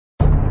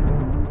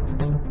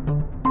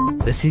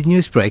This is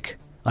Newsbreak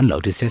on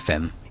Lotus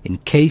FM, in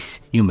case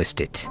you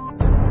missed it.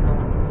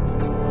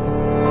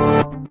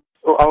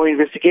 Our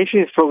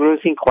investigation is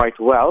progressing quite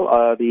well.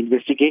 The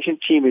investigation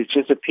team is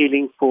just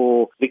appealing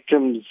for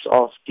victims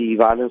of the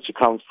violence to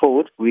come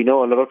forward. We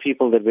know a lot of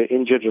people that were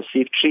injured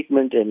received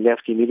treatment and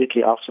left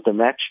immediately after the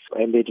match,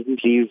 and they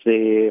didn't leave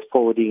their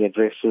forwarding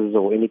addresses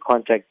or any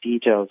contact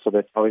details so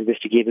that our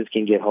investigators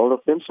can get hold of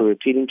them. So we're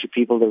appealing to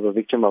people that were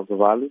victims of the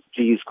violence.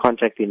 Please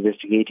contact the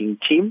investigating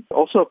team.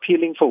 Also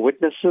appealing for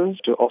witnesses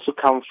to also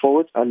come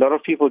forward. A lot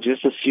of people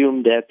just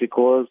assume that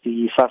because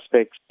the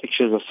suspect's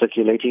pictures are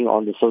circulating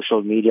on the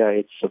social media,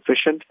 it's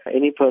sufficient.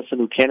 Any person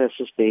who can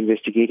assist the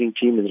investigating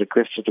team is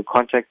requested to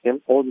contact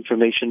them. All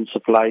information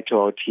supplied to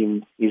our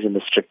team is in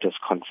the strictest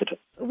confidence.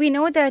 We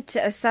know that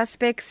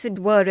suspects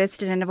were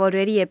arrested and have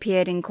already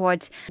appeared in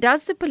court.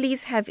 Does the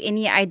police have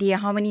any idea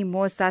how many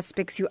more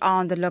suspects you are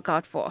on the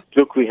lookout for?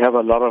 Look, we have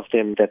a lot of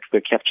them that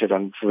were captured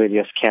on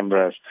various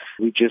cameras.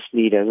 We just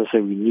need, as I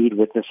say, we need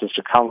witnesses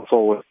to come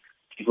forward,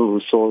 people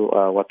who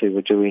saw what they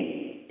were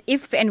doing.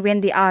 If and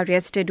when they are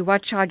arrested,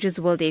 what charges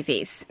will they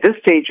face? At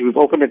this stage, we've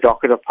opened a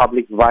docket of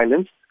public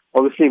violence.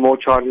 Obviously, more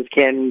charges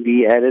can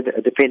be added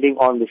depending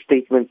on the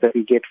statements that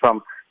we get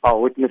from our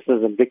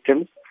witnesses and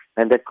victims,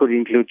 and that could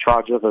include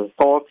charges of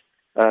assault,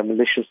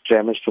 malicious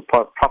damage to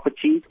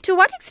property. To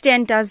what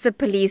extent does the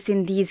police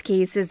in these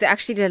cases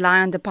actually rely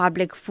on the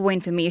public for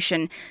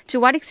information? To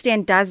what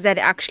extent does that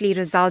actually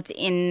result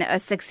in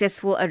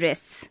successful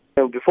arrests?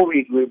 Before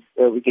we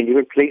can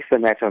even place the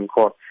matter in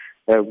court,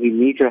 we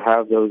need to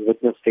have those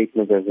witness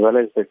statements as well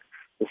as the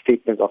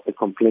statements of the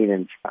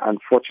complainant.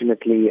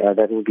 Unfortunately,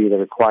 that will be the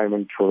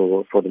requirement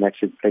for the matter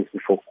to be placed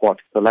before court.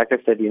 So like I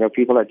said,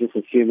 people are just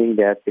assuming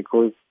that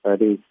because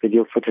there's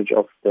video footage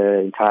of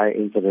the entire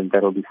incident,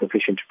 that will be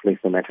sufficient to place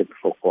the matter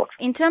before court.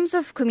 In terms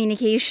of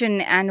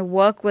communication and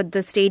work with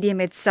the stadium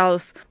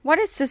itself,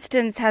 what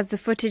assistance has the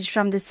footage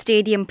from the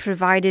stadium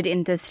provided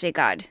in this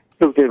regard?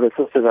 So they've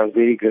assisted us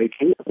very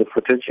greatly. The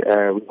footage,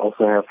 we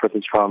also have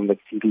footage from the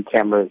TV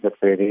cameras that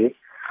were there.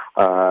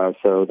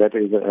 So that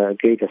is a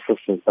great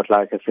assistance. But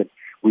like I said,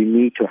 we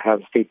need to have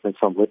statements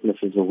from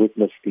witnesses who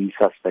witnessed the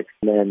suspects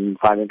and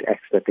violent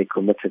acts that they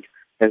committed,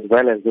 as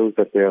well as those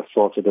that were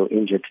assaulted or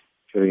injured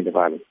during the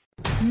violence.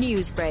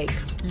 Newsbreak,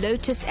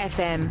 Lotus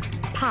FM,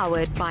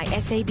 powered by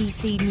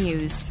SABC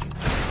News.